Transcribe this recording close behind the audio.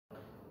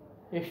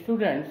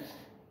Students,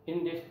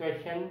 in this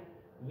question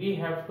we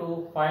have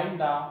to find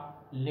the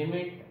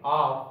limit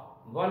of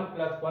 1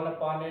 plus 1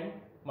 upon n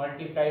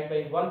multiplied by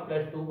 1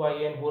 plus 2 by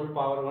n whole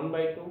power 1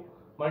 by 2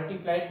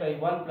 multiplied by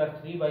 1 plus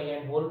 3 by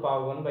n whole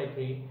power 1 by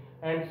 3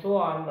 and so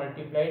on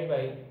multiplied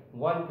by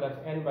 1 plus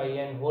n by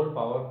n whole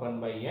power 1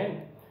 by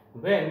n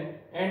when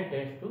n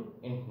tends to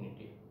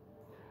infinity.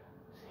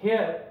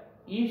 Here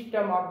each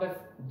term of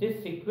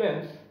this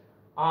sequence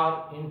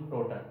are in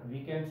product.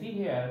 We can see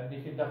here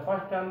this is the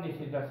first term, this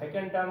is the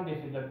second term,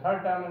 this is the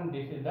third term and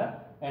this is the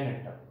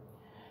nth term.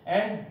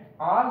 And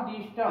all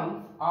these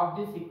terms of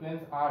this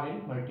sequence are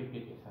in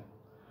multiplication.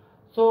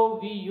 So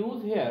we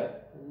use here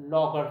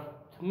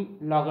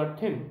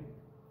logarithm.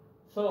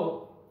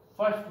 So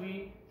first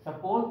we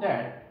suppose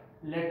that,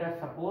 let us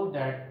suppose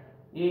that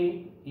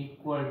a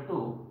equal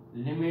to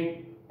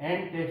limit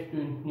n tends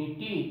to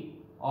infinity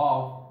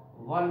of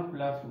 1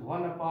 plus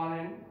 1 upon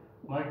n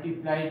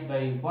multiplied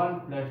by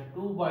 1 plus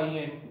 2 by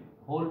n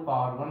whole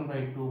power 1 by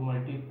 2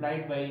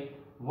 multiplied by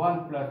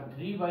 1 plus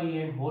 3 by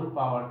n whole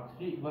power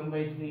 1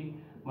 by 3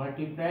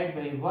 multiplied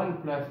by 1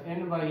 plus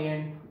n by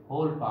n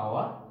whole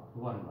power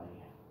 1 by n.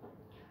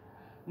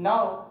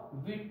 Now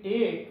we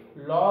take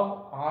log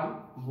on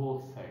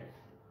both sides.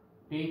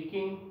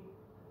 Taking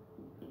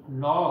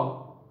log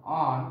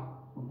on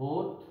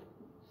both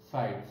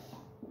sides.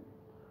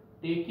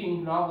 Taking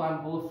log on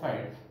both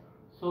sides.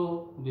 So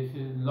this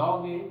is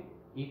log a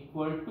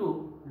equal to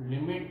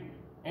limit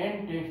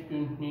n tends to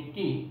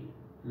infinity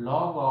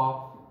log of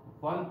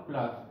 1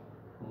 plus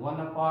 1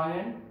 upon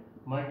n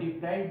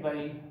multiplied by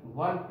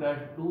 1 plus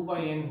 2 by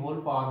n whole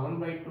power 1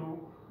 by 2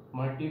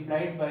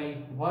 multiplied by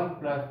 1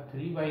 plus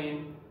 3 by n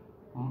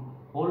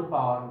whole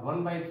power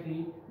 1 by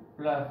 3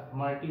 plus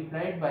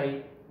multiplied by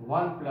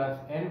 1 plus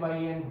n by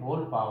n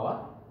whole power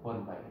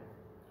 1 by n.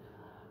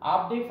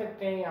 आप देख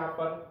सकते हैं यहाँ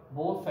पर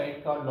both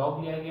side का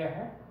log लिया गया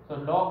है. So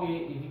log a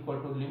is equal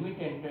to limit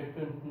n tends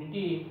to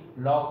infinity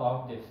log of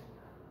this.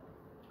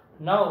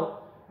 Now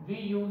we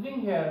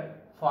using here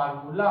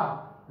formula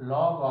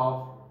log of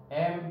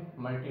m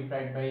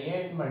multiplied by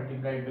n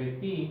multiplied by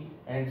p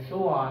and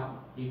so on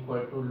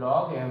equal to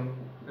log m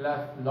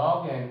plus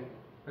log n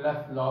plus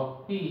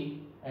log p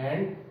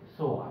and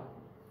so on.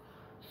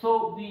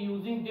 So we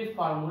using this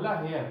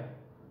formula here.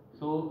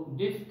 So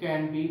this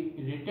can be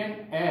written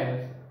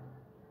as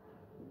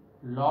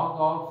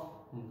log of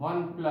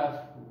 1 plus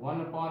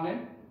 1 upon n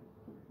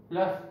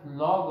plus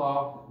log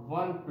of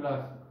 1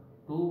 plus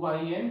 2 by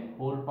n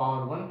whole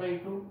power 1 by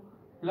 2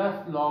 plus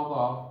log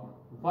of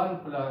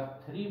 1 plus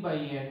 3 by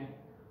n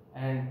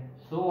and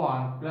so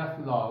on plus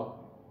log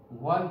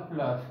 1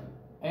 plus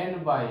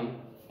n by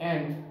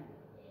n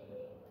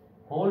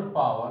whole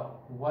power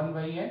 1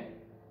 by n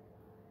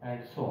and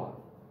so on.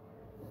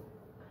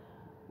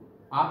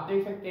 आप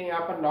देख सकते हैं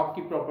यहाँ पर log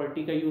की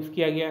property का use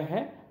किया गया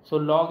है. So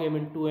log m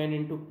into n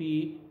into p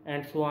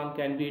and so on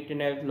can be written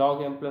as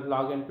log m plus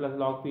log n plus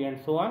log p and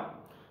so on.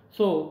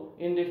 So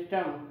in this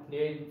term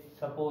there is,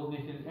 suppose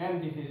this is m,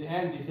 this is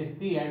n, this is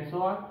p and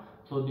so on.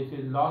 So this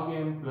is log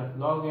m plus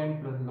log n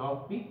plus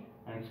log p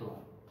and so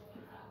on.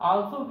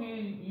 Also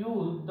we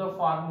use the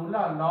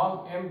formula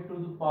log m to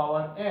the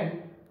power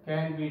n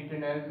can be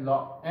written as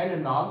log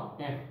n log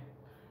n.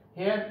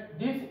 Here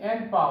this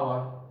n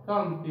power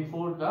comes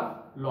before the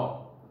log.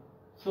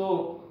 So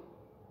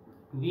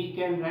we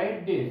can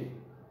write this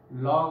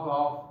log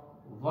of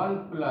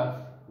 1 plus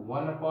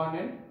 1 upon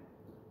n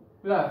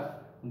plus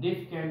this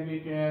can be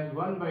written as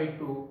 1 by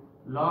 2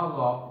 log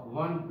of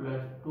 1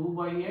 plus 2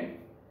 by n.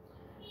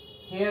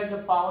 Here the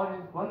power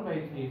is 1 by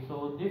 3,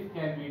 so this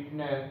can be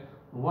written as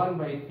 1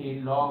 by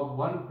 3 log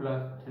 1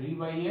 plus 3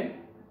 by n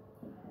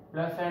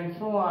plus and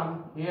so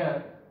on.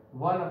 Here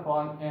 1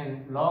 upon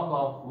n log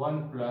of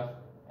 1 plus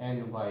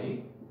n by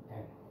n.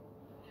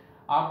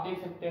 आप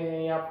देख सकते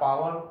हैं यहाँ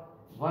power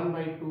 1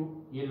 by 2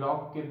 ये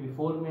log के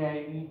before में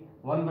आएगी.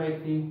 1 by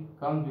 3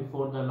 comes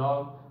before the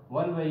log.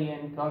 1 by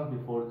n comes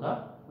before the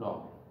log.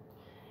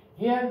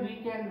 Here we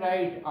can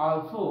write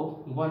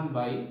also 1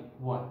 by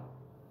 1.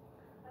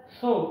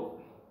 So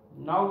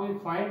now we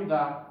find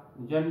the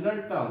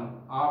general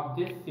term of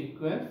this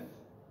sequence,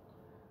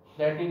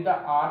 that is the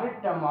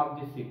rth term of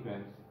this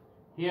sequence.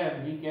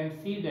 Here we can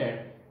see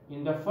that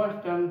in the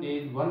first term there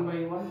is 1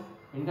 by 1.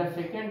 In the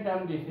second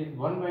term this is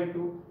 1 by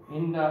 2.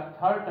 In the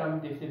third term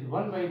this is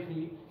 1 by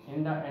 3.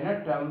 In the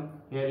nth term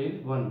here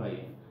is 1 by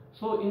n.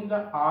 So in the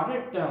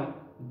rth term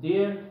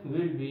there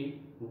will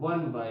be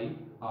 1 by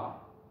r.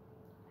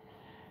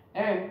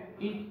 And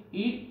in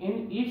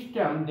each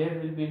term there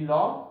will be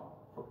log.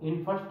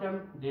 In first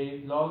term there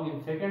is log.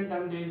 In second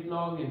term there is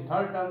log. In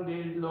third term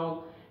there is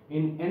log.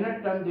 In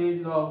nth term there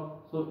is log.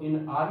 So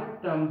in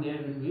rth term there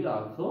will be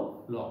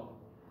also log.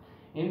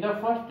 In the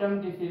first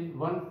term this is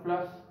 1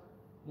 plus.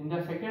 In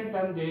the second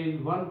term there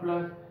is 1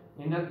 plus.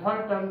 In the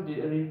third term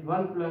there is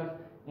 1 plus.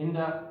 In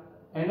the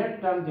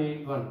nth term there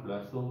is 1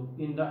 plus. So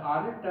in the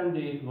rth term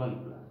there is 1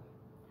 plus.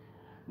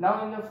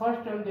 Now in the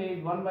first term there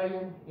is 1 by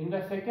n. In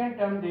the second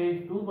term there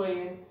is 2 by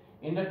n.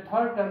 In the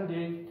third term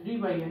there is 3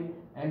 by n.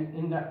 And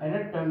in the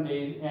nth term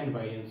there is n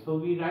by n. So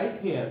we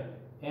write here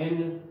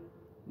n,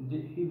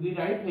 we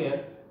write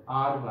here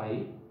r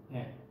by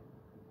n.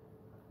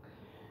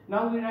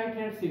 Now we write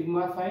here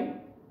sigma psi.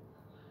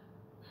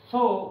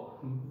 So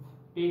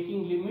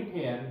taking limit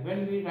here,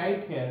 when we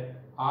write here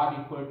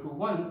r equal to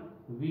 1,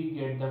 we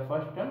get the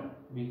first term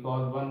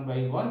because 1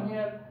 by 1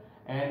 here,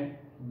 and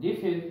this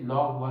is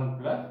log 1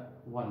 plus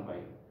 1 by.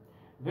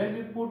 When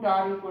we put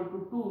r equal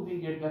to 2, we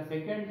get the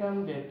second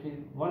term, that is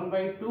 1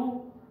 by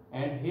 2,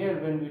 and here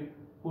when we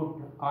put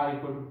r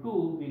equal to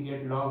 2, we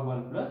get log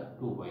 1 plus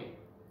 2 by.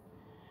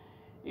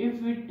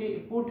 If we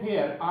put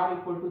here r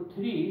equal to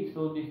 3,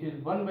 so this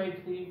is 1 by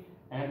 3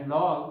 and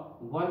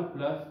log 1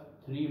 plus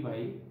 3 by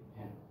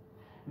n.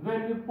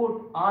 When we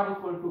put r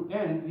equal to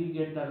n, we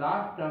get the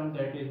last term,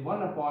 that is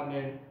 1 upon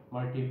n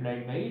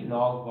multiplied by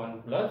log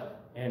 1 plus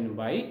n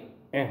by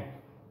n.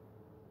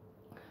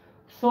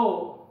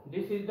 So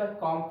this is the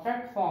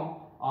compact form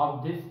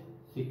of this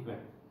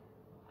sequence.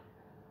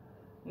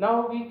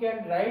 Now we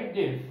can write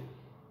this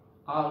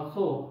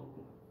also.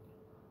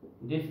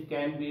 This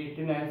can be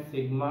written as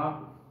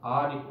sigma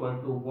r equal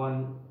to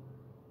 1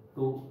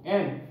 to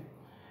n,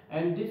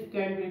 and this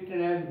can be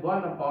written as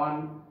 1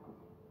 upon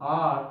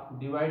r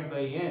divided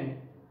by n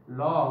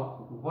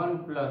log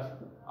 1 plus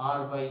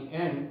r by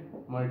n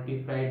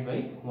multiplied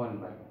by 1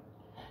 by,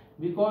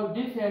 because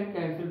this n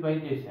cancelled by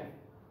this n.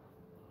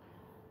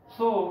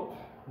 So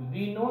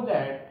we know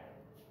that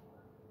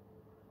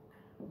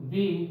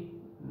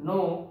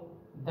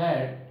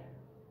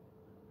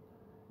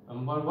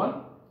number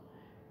 1,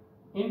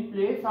 in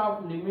place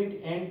of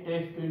limit n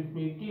tends to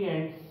infinity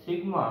and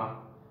sigma,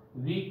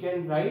 we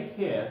can write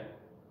here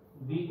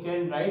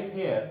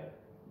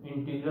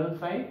integral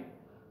sign.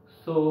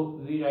 So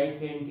we write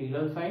here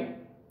integral sign,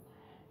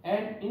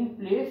 and in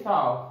place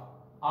of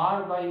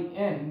r by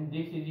n,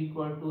 this is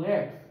equal to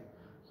x.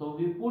 So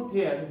we put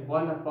here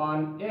 1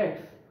 upon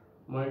x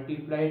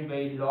multiplied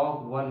by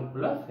log 1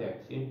 plus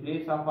x. In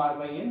place of r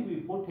by n, we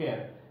put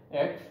here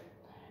x,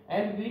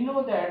 and we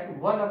know that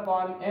 1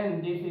 upon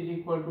n, this is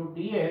equal to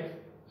dx,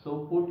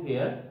 so put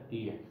here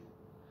dx.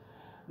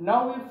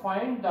 Now we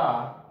find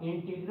the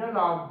integral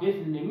of this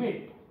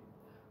limit.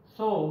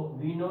 So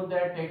we know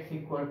that x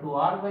equal to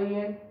r by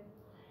n,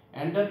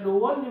 and the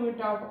lower limit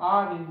of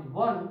r is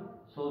 1,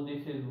 so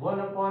this is 1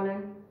 upon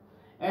n,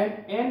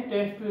 and n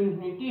tends to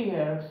infinity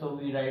here, so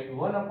we write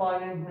 1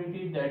 upon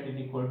infinity, that is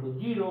equal to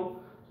 0.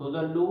 So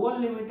the lower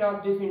limit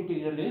of this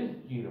integral is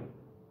 0.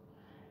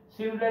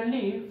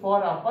 Similarly,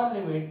 for upper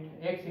limit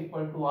x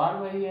equal to r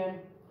by n,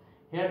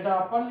 here the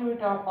upper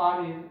limit of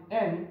r is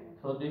n,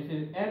 so this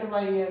is n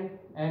by n,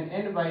 and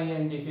n by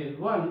n, this is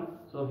 1,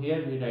 so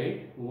here we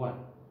write 1.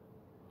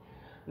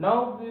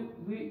 Now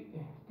we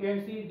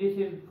can see this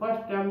is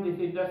first term, this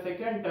is the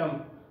second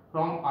term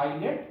from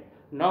islet.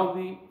 Now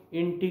we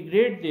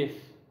integrate this.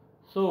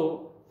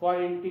 So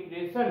for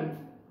integration,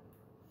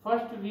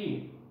 first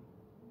we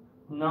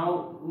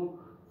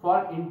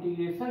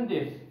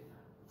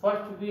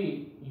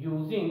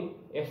using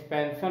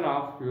expansion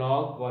of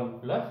log 1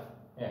 plus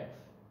x.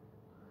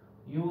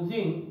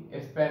 Using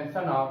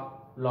expansion of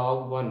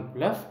log 1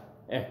 plus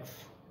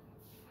x.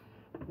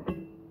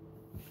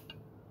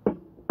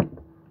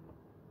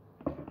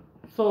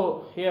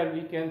 So here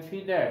we can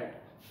see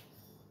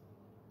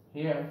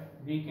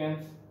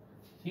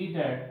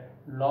that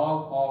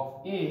log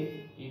of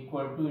a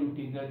equal to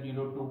integral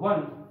 0 to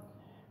 1.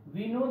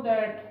 We know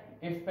that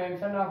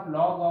expansion of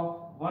log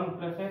of 1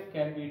 plus x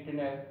can be written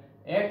as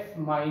x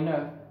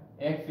minus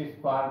x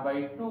square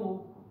by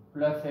 2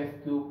 plus x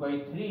cube by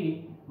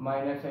 3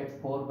 minus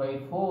x4 by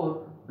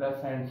 4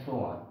 plus and so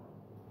on,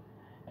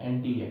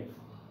 and dx.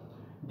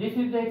 This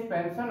is the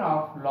expansion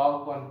of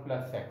log 1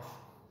 plus x.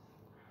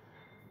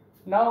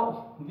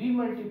 Now we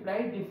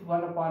multiply this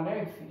 1 upon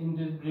x in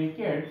this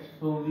bracket,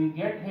 so we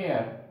get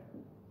here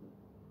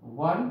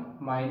 1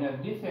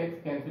 minus this x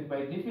cancelled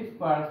by this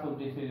square, so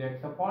this is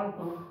x upon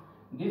 2.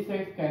 This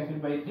x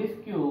cancelled by this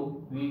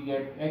cube, we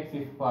get x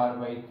square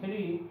by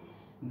 3.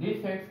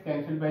 This x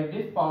cancelled by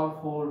this power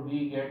 4,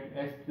 we get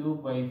x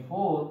cube by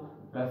 4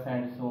 plus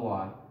and so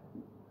on.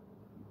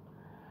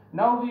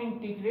 Now we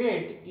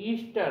integrate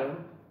each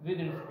term with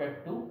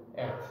respect to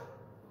x.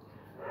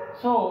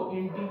 So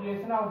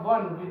integration of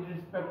 1 with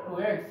respect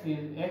to x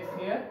is x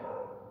here.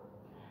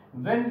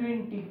 When we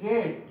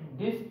integrate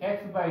this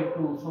x by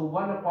 2, so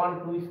 1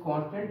 upon 2 is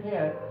constant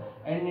here,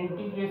 and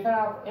integration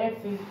of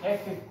x is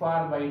x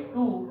square by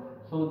 2,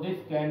 so this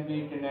can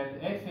be written as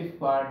x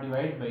square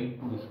divided by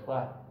 2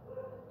 square.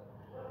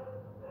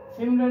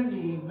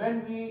 Similarly,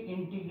 when we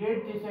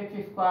integrate this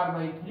x square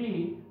by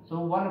 3, so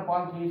 1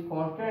 upon 3 is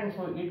constant,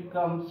 so it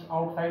comes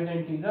outside the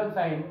integral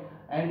sign,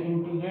 and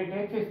integrate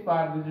x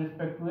square with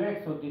respect to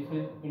x, so this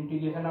is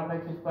integration of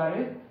x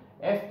square is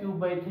x cube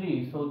by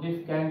 3, so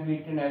this can be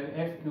written as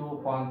x cube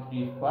upon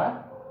 3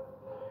 square.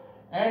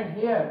 And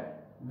here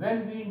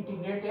when we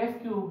integrate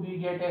s cube, we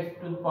get s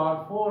to the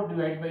power 4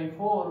 divided by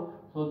 4,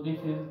 so this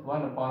is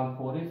 1 upon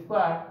 4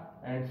 square,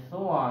 and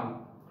so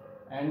on.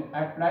 And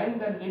applying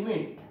the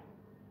limit,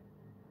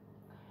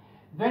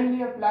 when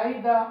we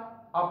apply the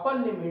upper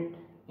limit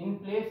in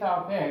place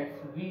of x,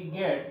 we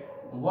get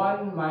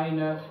 1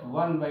 minus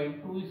 1 by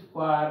 2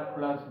 square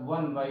plus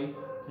 1 by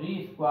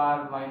 3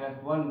 square minus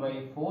 1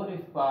 by 4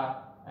 square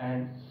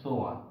and so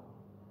on.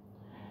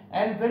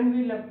 And when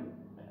we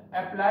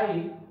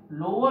apply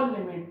lower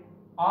limit,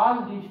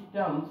 all these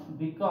terms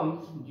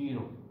becomes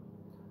 0.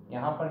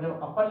 यहाँ पर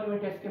जब upper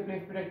limit s के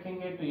place पे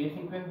रखेंगे तो ये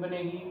sequence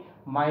बनेगी,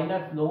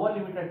 minus lower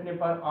limit रखने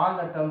पर all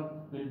the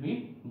terms will be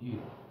 0.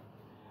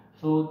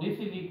 So this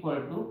is equal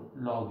to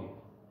log a.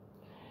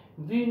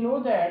 We know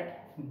that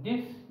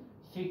this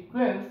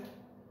sequence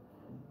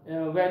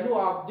value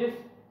of this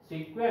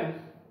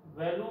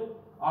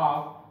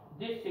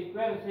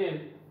sequence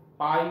is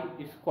pi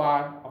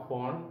square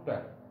upon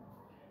 12.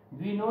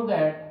 We know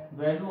that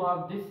value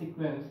of this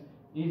sequence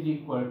is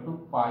equal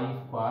to pi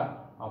square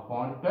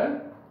upon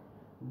 12.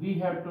 We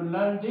have to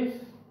learn this.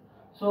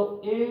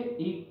 So a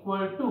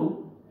equal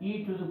to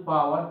e to the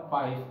power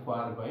pi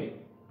square by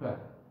 12,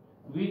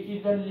 which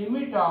is the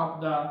limit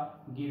of the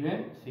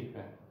given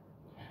sequence.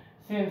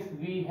 Since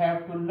we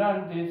have to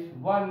learn this,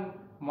 1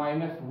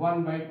 minus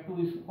 1 by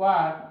 2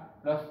 square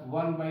plus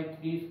 1 by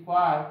 3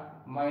 square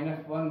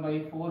minus 1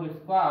 by 4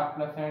 square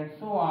plus and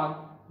so on,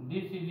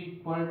 this is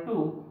equal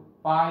to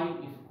pi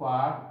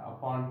square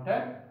upon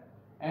 10,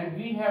 and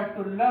we have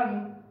to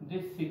learn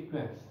this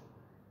sequence.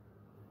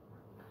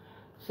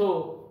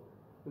 So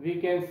we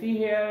can see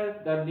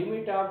here the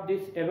limit of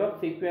this above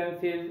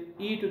sequence is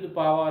e to the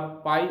power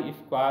pi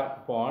square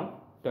upon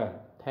 10.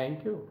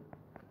 Thank you.